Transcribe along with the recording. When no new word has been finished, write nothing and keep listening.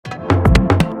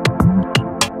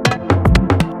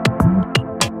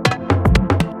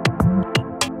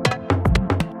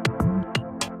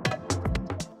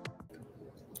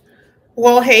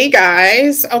Well, hey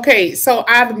guys. Okay, so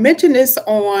I've mentioned this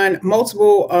on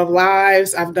multiple of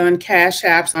lives. I've done cash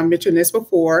apps. I mentioned this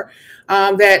before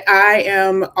that I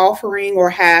am offering or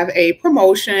have a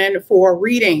promotion for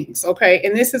readings. Okay,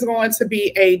 and this is going to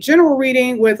be a general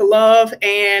reading with love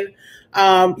and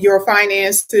your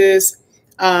finances.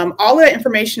 All of that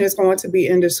information is going to be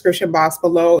in the description box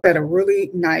below at a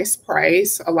really nice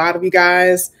price. A lot of you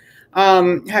guys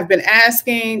have been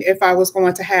asking if I was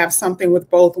going to have something with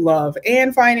both love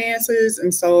and finances.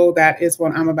 And so that is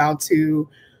what I'm about to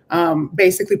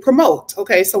basically promote.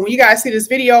 Okay, so when you guys see this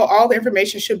video, all the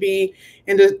information should be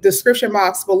in the description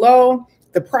box below.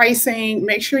 The pricing,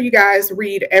 make sure you guys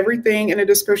read everything in the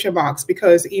description box,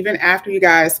 because even after you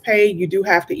guys pay, you do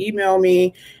have to email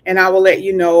me and I will let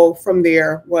you know from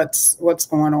there what's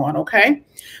going on. Okay.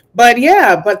 But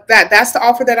yeah, that's the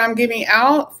offer that I'm giving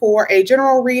out for a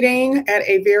general reading at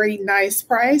a very nice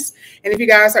price. And if you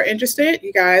guys are interested,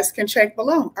 you guys can check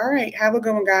below. All right. Have a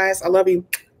good one, guys. I love you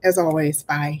as always.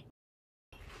 Bye.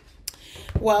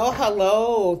 Well,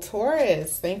 hello,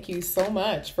 Taurus. Thank you so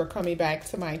much for coming back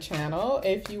to my channel.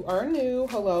 If you are new,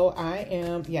 hello, I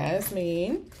am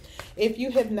Yasmin. If you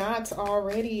have not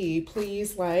already,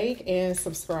 please like and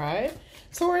subscribe.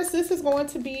 Taurus, this is going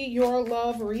to be your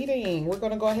love reading. We're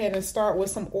going to go ahead and start with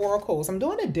some oracles. I'm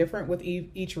doing it different with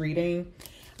each reading.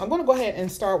 I'm going to go ahead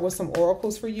and start with some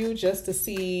oracles for you just to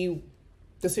see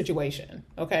the situation,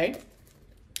 okay?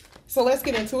 So let's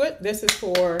get into it. This is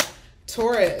for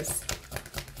Taurus.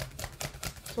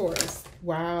 Taurus.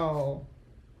 Wow.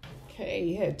 Okay,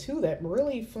 you had two that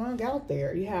really flung out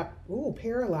there. You have, ooh,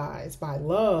 paralyzed by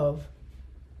love,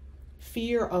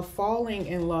 fear of falling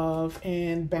in love,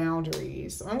 and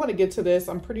boundaries. I'm going to get to this.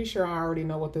 I'm pretty sure I already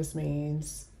know what this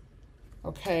means.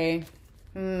 Okay.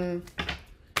 Some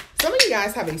of you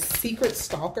guys have a secret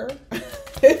stalker.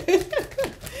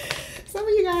 Some of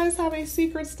you guys have a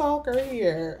secret stalker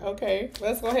here. Okay,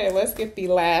 let's go ahead. Let's get the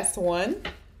last one.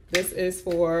 This is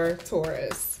for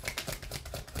Taurus.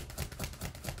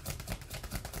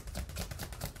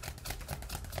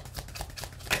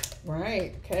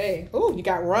 Right, okay. Oh, you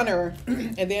got runner.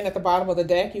 And then at the bottom of the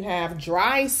deck, you have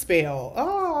dry spell.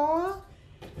 Oh,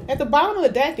 at the bottom of the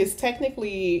deck is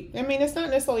technically, I mean, it's not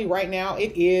necessarily right now.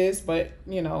 It is, but,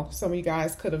 you know, some of you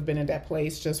guys could have been in that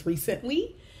place just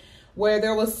recently where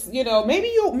there was, you know, maybe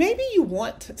you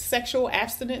want sexual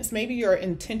abstinence. Maybe you're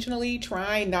intentionally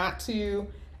trying not to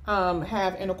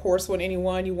have intercourse with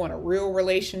anyone. You want a real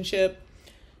relationship.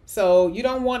 So you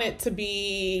don't want it to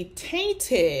be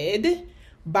tainted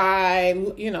by,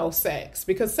 you know, sex,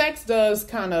 because sex does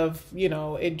kind of, you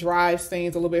know, it drives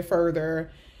things a little bit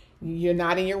further. You're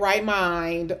not in your right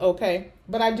mind. Okay.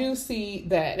 But I do see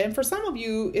that. And for some of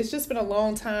you, it's just been a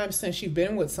long time since you've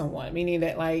been with someone, meaning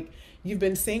that like you've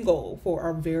been single for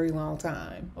a very long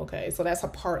time. Okay. So that's a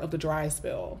part of the dry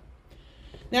spell.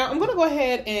 Now, I'm going to go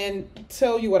ahead and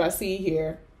tell you what I see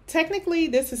here. Technically,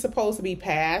 this is supposed to be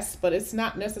past, but it's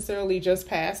not necessarily just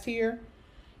past here.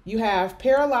 You have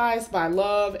paralyzed by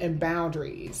love and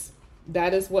boundaries.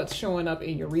 That is what's showing up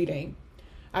in your reading.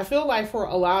 I feel like for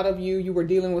a lot of you, you were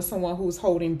dealing with someone who's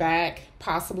holding back,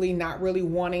 possibly not really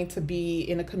wanting to be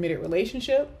in a committed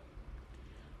relationship.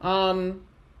 Some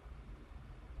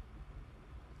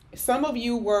of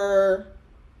you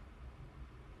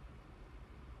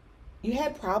you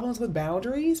had problems with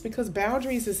boundaries, because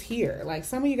boundaries is here. Like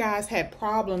some of you guys had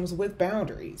problems with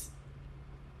boundaries.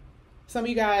 Some of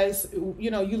you guys,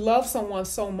 you know, you love someone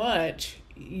so much,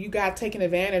 you got taken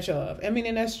advantage of. I mean,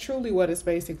 and that's truly what it's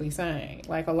basically saying.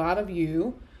 Like a lot of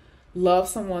you love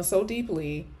someone so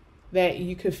deeply that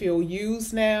you could feel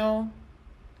used now.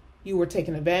 You were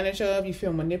taken advantage of. You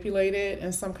feel manipulated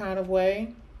in some kind of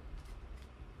way.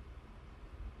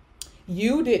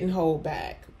 You didn't hold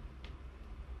back.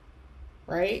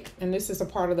 Right? And this is a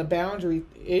part of the boundary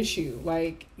issue.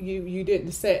 Like you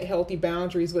didn't set healthy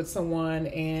boundaries with someone,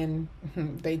 and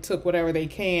they took whatever they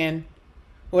can.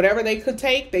 Whatever they could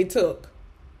take, they took.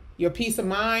 Your peace of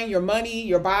mind, your money,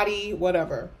 your body,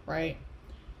 whatever, right?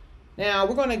 Now,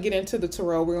 we're going to get into the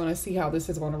tarot. We're going to see how this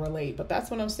is going to relate. But that's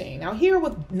what I'm saying. Now, here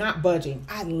with not budging.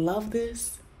 I love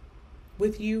this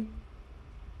with you.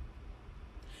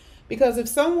 Because if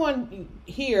someone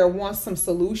here wants some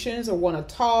solutions or want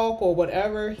to talk or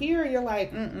whatever, here you're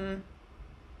like,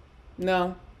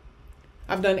 no.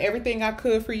 I've done everything I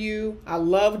could for you. I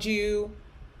loved you.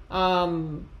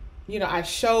 You know, I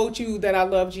showed you that I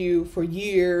loved you for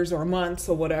years or months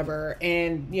or whatever.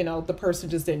 And, you know, the person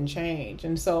just didn't change.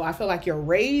 And so I feel like you're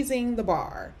raising the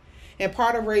bar. And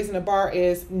part of raising the bar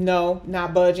is no,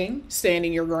 not budging,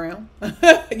 standing your ground.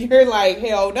 You're like,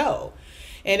 hell no.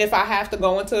 And if I have to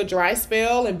go into a dry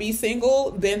spell and be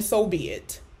single, then so be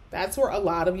it. That's where a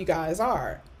lot of you guys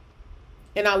are.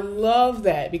 And I love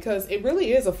that because it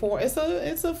really is a form. It's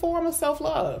a form of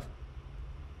self-love.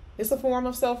 It's a form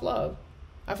of self-love.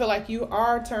 I feel like you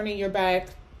are turning your back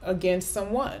against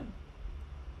someone.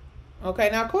 Okay,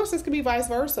 now of course this could be vice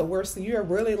versa, where you're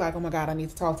really like, oh my God, I need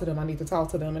to talk to them. I need to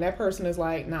talk to them. And that person is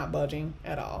like not budging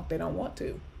at all. They don't want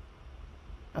to.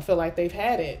 I feel like they've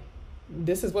had it.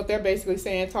 This is what they're basically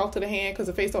saying. Talk to the hand, because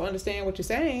the face don't understand what you're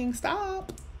saying.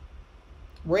 Stop.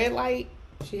 Red light.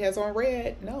 She has on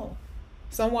red. No.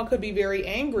 Someone could be very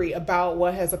angry about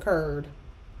what has occurred.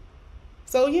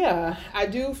 So yeah, I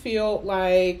do feel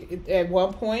like at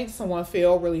one point someone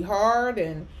fell really hard,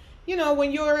 and you know,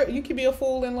 when you can be a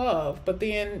fool in love, but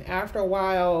then after a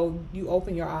while you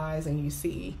open your eyes and you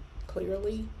see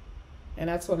clearly. And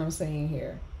that's what I'm saying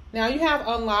here. Now you have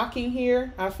unlocking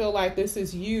here. I feel like this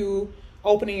is you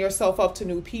opening yourself up to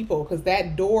new people, because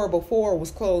that door before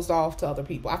was closed off to other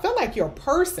people. I feel like your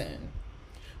person,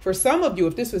 for some of you,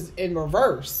 if this was in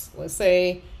reverse, let's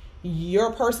say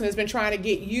your person has been trying to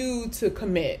get you to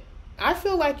commit. I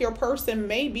feel like your person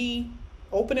may be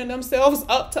opening themselves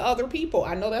up to other people.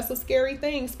 I know that's a scary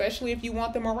thing, especially if you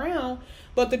want them around.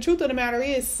 But the truth of the matter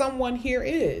is, someone here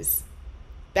is.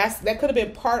 That could have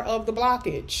been part of the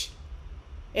blockage.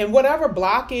 And whatever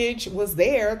blockage was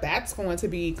there, that's going to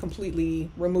be completely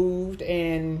removed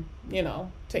and, you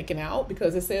know, taken out,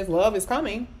 because it says love is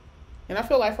coming. And I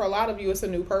feel like for a lot of you, it's a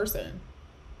new person.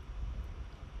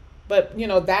 But, you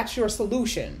know, that's your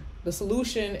solution. The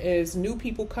solution is new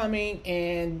people coming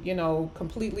and, you know,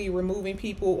 completely removing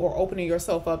people or opening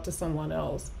yourself up to someone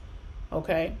else.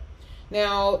 Okay.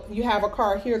 Now you have a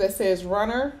card here that says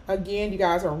runner. Again, you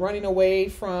guys are running away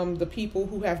from the people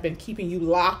who have been keeping you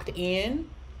locked in.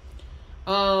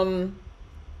 And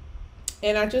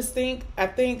I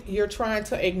think you're trying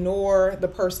to ignore the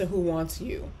person who wants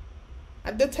you.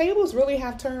 The tables really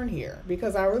have turned here,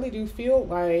 because I really do feel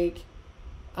like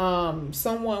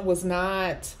someone was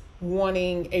not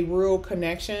wanting a real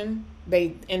connection.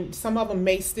 And some of them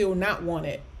may still not want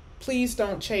it. Please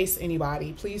don't chase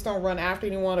anybody. Please don't run after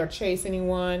anyone or chase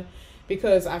anyone,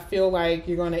 because I feel like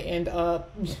you're going to end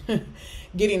up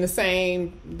getting the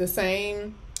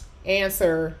same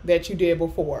answer that you did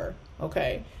before.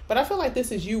 Okay. But I feel like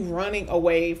this is you running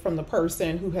away from the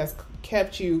person who has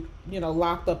kept you, you know,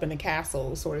 locked up in the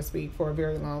castle, so to speak, for a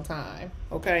very long time.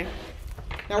 Okay.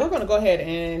 Now we're going to go ahead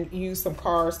and use some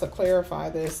cards to clarify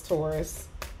this, Taurus.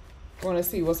 We're going to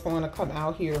see what's going to come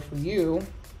out here for you.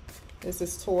 This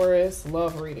is Taurus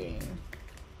love reading.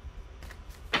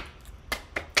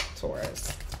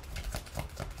 Taurus.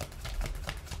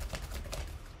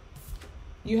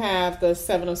 You have the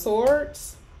Seven of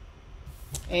Swords.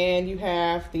 And you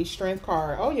have the Strength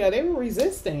card. Oh yeah, they were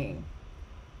resisting.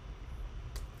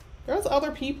 There's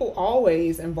other people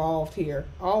always involved here.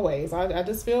 Always. I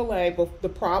just feel like the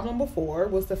problem before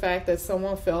was the fact that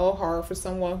someone fell hard for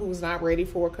someone who was not ready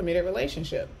for a committed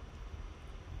relationship.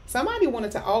 Somebody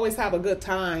wanted to always have a good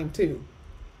time too.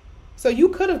 So you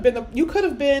could have been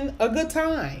a good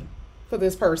time for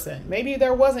this person. Maybe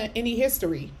there wasn't any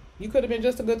history. You could have been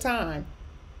just a good time.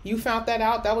 You found that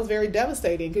out. That was very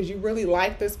devastating, because you really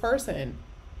liked this person.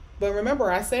 But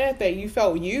remember, I said that you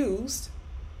felt used.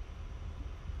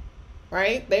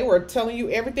 Right? They were telling you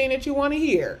everything that you want to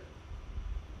hear.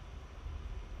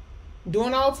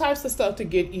 Doing all types of stuff to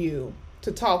get you,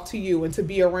 to talk to you, and to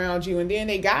be around you. And then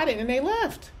they got it and they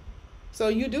left. So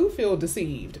you do feel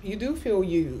deceived. You do feel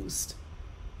used.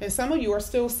 And some of you are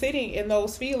still sitting in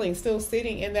those feelings, still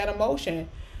sitting in that emotion.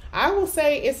 I will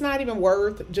say it's not even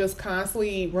worth just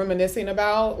constantly reminiscing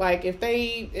about. Like if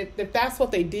that's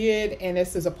what they did, and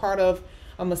this is a part of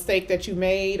a mistake that you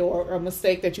made or a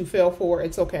mistake that you fell for,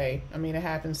 it's okay. I mean, it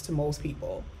happens to most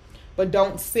people. But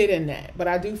don't sit in that. But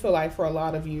I do feel like for a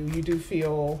lot of you, you do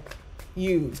feel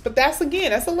used. But that's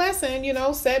a lesson, you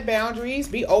know, set boundaries,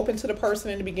 be open to the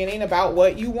person in the beginning about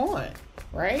what you want,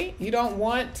 right? You don't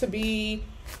want to be,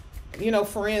 you know,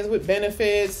 friends with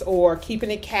benefits or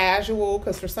keeping it casual,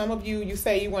 because for some of you, you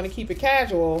say you want to keep it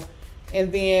casual,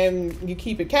 and then you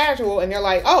keep it casual and they're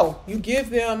like, oh, you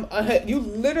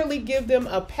literally give them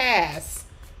a pass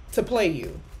to play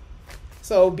you.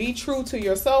 So be true to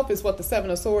yourself is what the Seven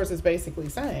of Swords is basically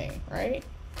saying, right?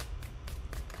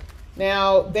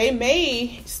 Now, they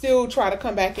may still try to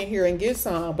come back in here and get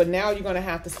some, but now you're going to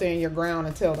have to stand your ground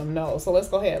and tell them no. So let's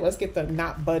go ahead. Let's get the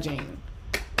not budging.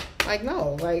 Like,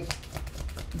 no, like,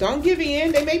 don't give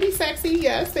in. They may be sexy.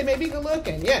 Yes. They may be good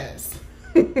looking. Yes.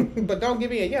 But don't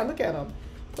give in. Yeah, look at them.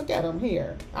 Look at them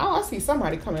here. Oh, I see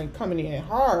somebody coming in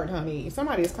hard, honey.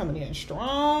 Somebody is coming in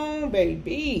strong,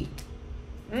 baby.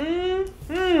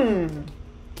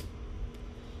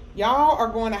 Y'all are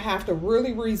going to have to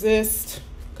really resist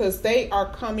because they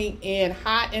are coming in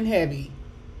hot and heavy.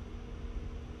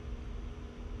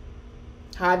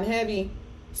 Hot and heavy.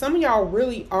 Some of y'all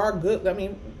really are good. I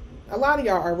mean, a lot of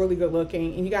y'all are really good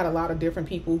looking, and you got a lot of different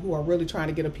people who are really trying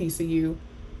to get a piece of you.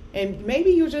 And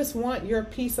maybe you just want your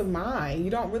peace of mind.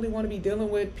 You don't really want to be dealing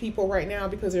with people right now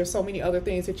because there's so many other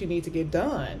things that you need to get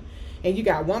done. And you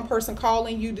got one person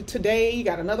calling you today, you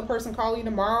got another person calling you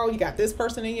tomorrow, you got this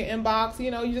person in your inbox. You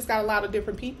know, you just got a lot of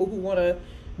different people who want to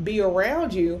be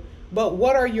around you. But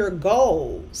what are your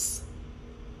goals?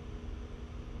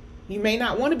 You may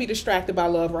not want to be distracted by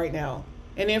love right now.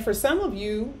 And then for some of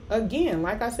you, again,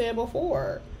 like I said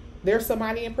before, there's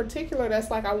somebody in particular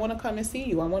that's like, I want to come and see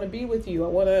you. I want to be with you. I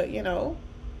want to, you know.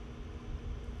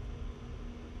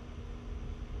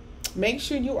 Make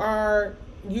sure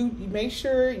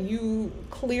you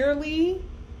clearly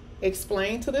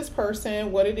explain to this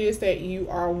person what it is that you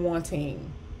are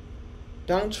wanting.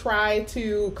 Don't try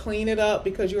to clean it up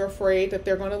because you're afraid that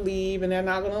they're going to leave and they're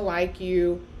not going to like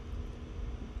you.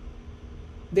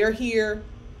 They're here.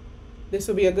 This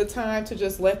will be a good time to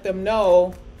just let them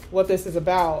know what this is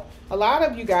about. A lot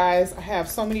of you guys have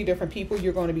so many different people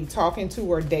you're going to be talking to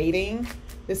or dating.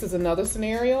 This is another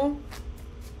scenario.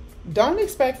 Don't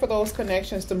expect for those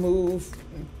connections to move,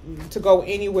 to go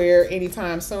anywhere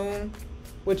anytime soon,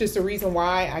 which is the reason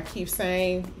why I keep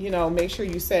saying, you know, make sure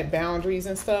you set boundaries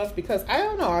and stuff, because I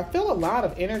don't know, I feel a lot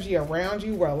of energy around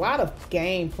you, where a lot of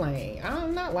game playing.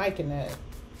 I'm not liking that.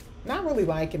 Not really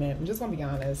liking it. I'm just going to be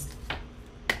honest.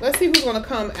 Let's see who's going to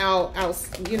come out,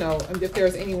 you know, and if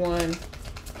there's anyone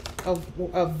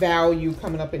of value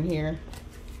coming up in here.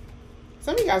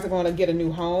 Some of you guys are going to get a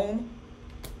new home.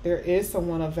 There is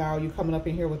someone of value coming up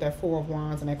in here with that Four of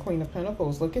Wands and that Queen of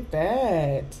Pentacles. Look at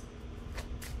that.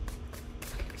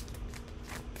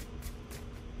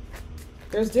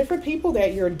 There's different people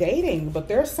that you're dating, but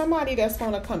there's somebody that's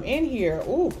going to come in here.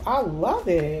 Ooh, I love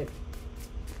it.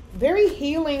 Very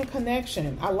healing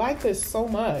connection. I like this so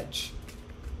much.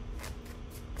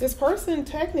 This person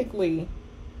technically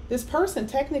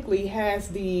has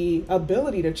the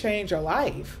ability to change your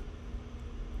life.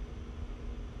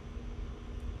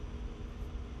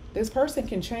 This person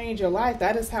can change your life.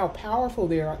 That is how powerful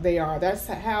they are. That's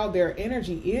how their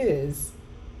energy is.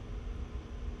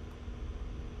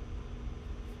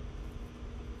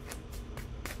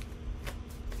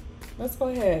 Let's go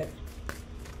ahead.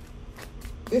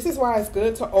 This is why it's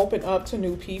good to open up to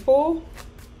new people.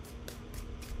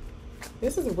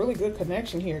 This is a really good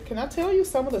connection here. Can I tell you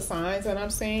some of the signs that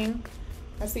I'm seeing?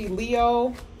 I see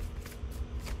Leo,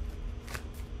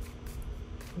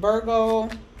 Virgo,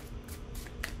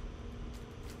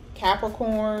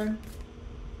 Capricorn,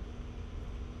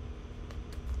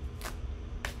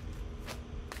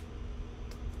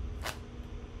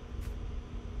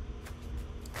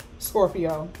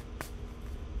 Scorpio.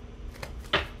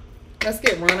 Let's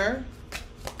get runner.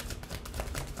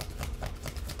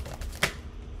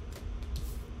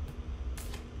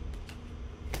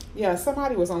 Yeah,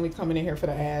 somebody was only coming in here for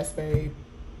the ass, babe.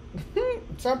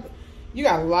 You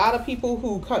got a lot of people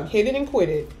who hit it and quit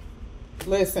it.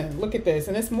 Listen, look at this.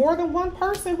 And it's more than one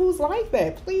person who's like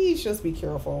that. Please just be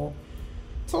careful.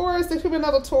 Taurus, there could be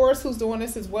another Taurus who's doing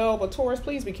this as well. But Taurus,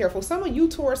 please be careful. Some of you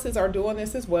Tauruses are doing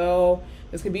this as well.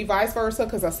 This could be vice versa,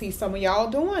 because I see some of y'all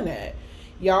doing that.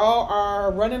 Y'all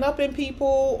are running up in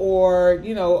people, or,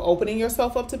 you know, opening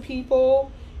yourself up to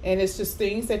people. And it's just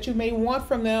things that you may want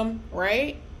from them,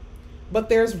 right? But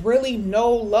there's really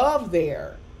no love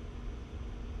there.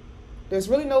 There's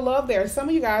really no love there. Some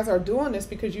of you guys are doing this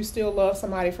because you still love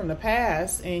somebody from the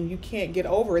past and you can't get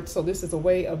over it. So this is a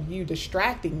way of you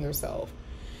distracting yourself.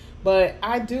 But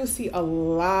I do see a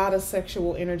lot of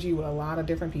sexual energy with a lot of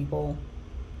different people.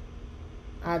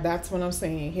 That's what I'm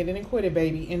saying. Hit it and quit it,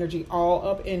 baby. Energy all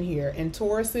up in here. And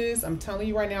Tauruses, I'm telling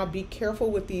you right now, be careful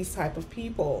with these type of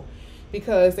people,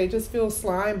 because they just feel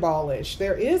slime ballish.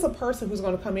 There is a person who's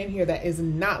going to come in here that is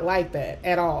not like that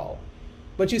at all.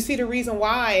 But you see the reason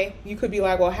why. You could be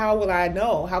like, well, how will I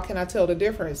know? How can I tell the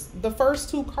difference? The first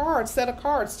two set of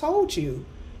cards told you.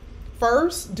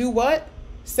 First, do what?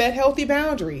 Set healthy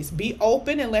boundaries. Be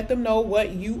open and let them know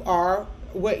what you are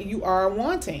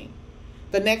wanting.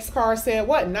 The next card said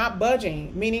what? Not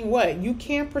budging. Meaning what? You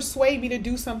can't persuade me to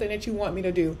do something that you want me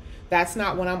to do. That's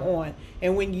not what I'm on.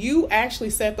 And when you actually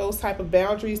set those type of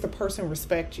boundaries, the person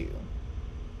respects you.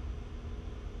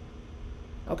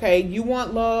 Okay, you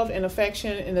want love and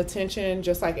affection and attention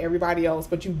just like everybody else,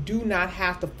 but you do not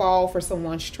have to fall for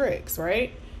someone's tricks,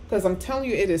 right? Because I'm telling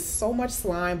you, it is so much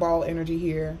slime ball energy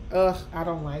here. Ugh, I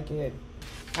don't like it.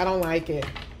 I don't like it.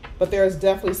 But there's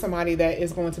definitely somebody that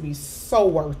is going to be so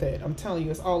worth it. I'm telling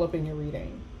you, it's all up in your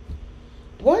reading.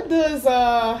 What does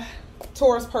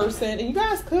Taurus person, and you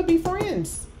guys could be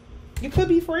friends. You could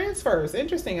be friends first.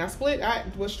 Interesting. I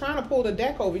was trying to pull the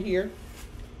deck over here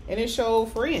and it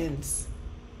showed friends.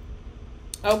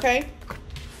 Okay.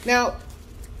 Now,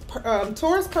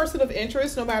 Taurus person of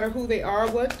interest, no matter who they are,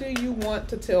 what do you want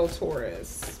to tell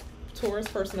Taurus? Taurus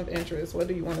person of interest. What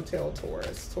do you want to tell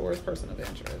Taurus? Taurus person of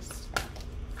interest.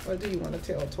 What do you want to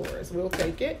tell Taurus? We'll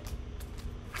take it.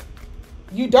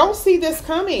 You don't see this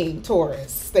coming,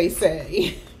 Taurus, they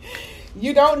say.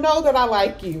 You don't know that I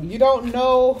like you. You don't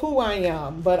know who I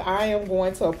am, but I am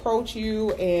going to approach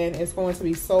you and it's going to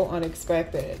be so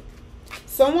unexpected.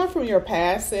 Someone from your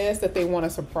past says that they want to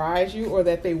surprise you or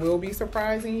that they will be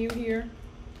surprising you here.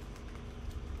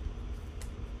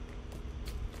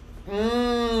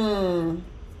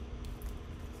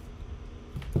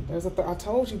 I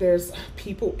told you there's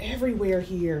people everywhere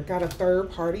here. Got a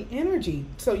third party energy.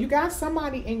 So you got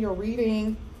somebody in your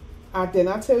reading. Did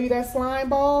I tell you that slime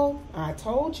ball? I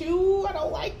told you I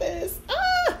don't like this.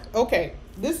 Okay.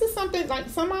 This is something like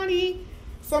somebody,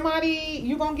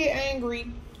 you're going to get angry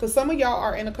because some of y'all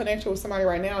are in a connection with somebody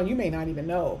right now and you may not even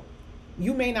know.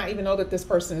 You may not even know that this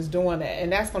person is doing that.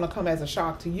 And that's going to come as a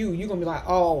shock to you. You're going to be like,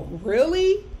 oh,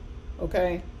 really?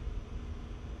 Okay.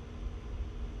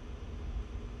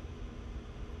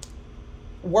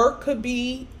 Work could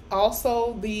be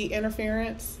also the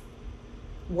interference.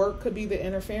 Work could be the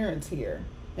interference here.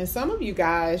 And some of you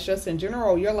guys, just in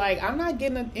general, you're like, I'm not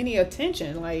getting any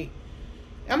attention. Like,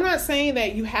 I'm not saying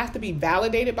that you have to be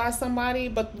validated by somebody,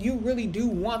 but you really do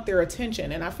want their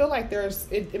attention. And I feel like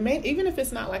even if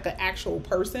it's not like an actual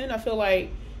person, I feel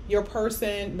like your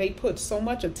person may put so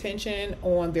much attention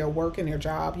on their work and their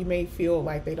job. You may feel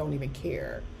like they don't even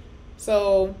care.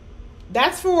 So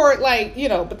that's for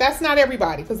but that's not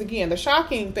everybody. Because again, the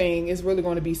shocking thing is really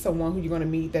going to be someone who you're going to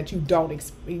meet that you don't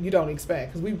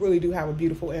expect. Because we really do have a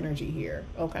beautiful energy here.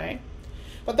 Okay.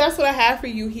 But that's what I have for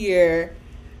you here,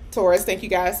 Taurus. Thank you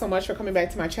guys so much for coming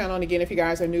back to my channel. And again, if you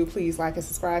guys are new, please like and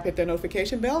subscribe, hit that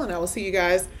notification bell, and I will see you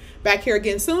guys back here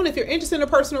again soon. If you're interested in a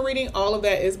personal reading, all of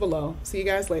that is below. See you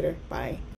guys later. Bye.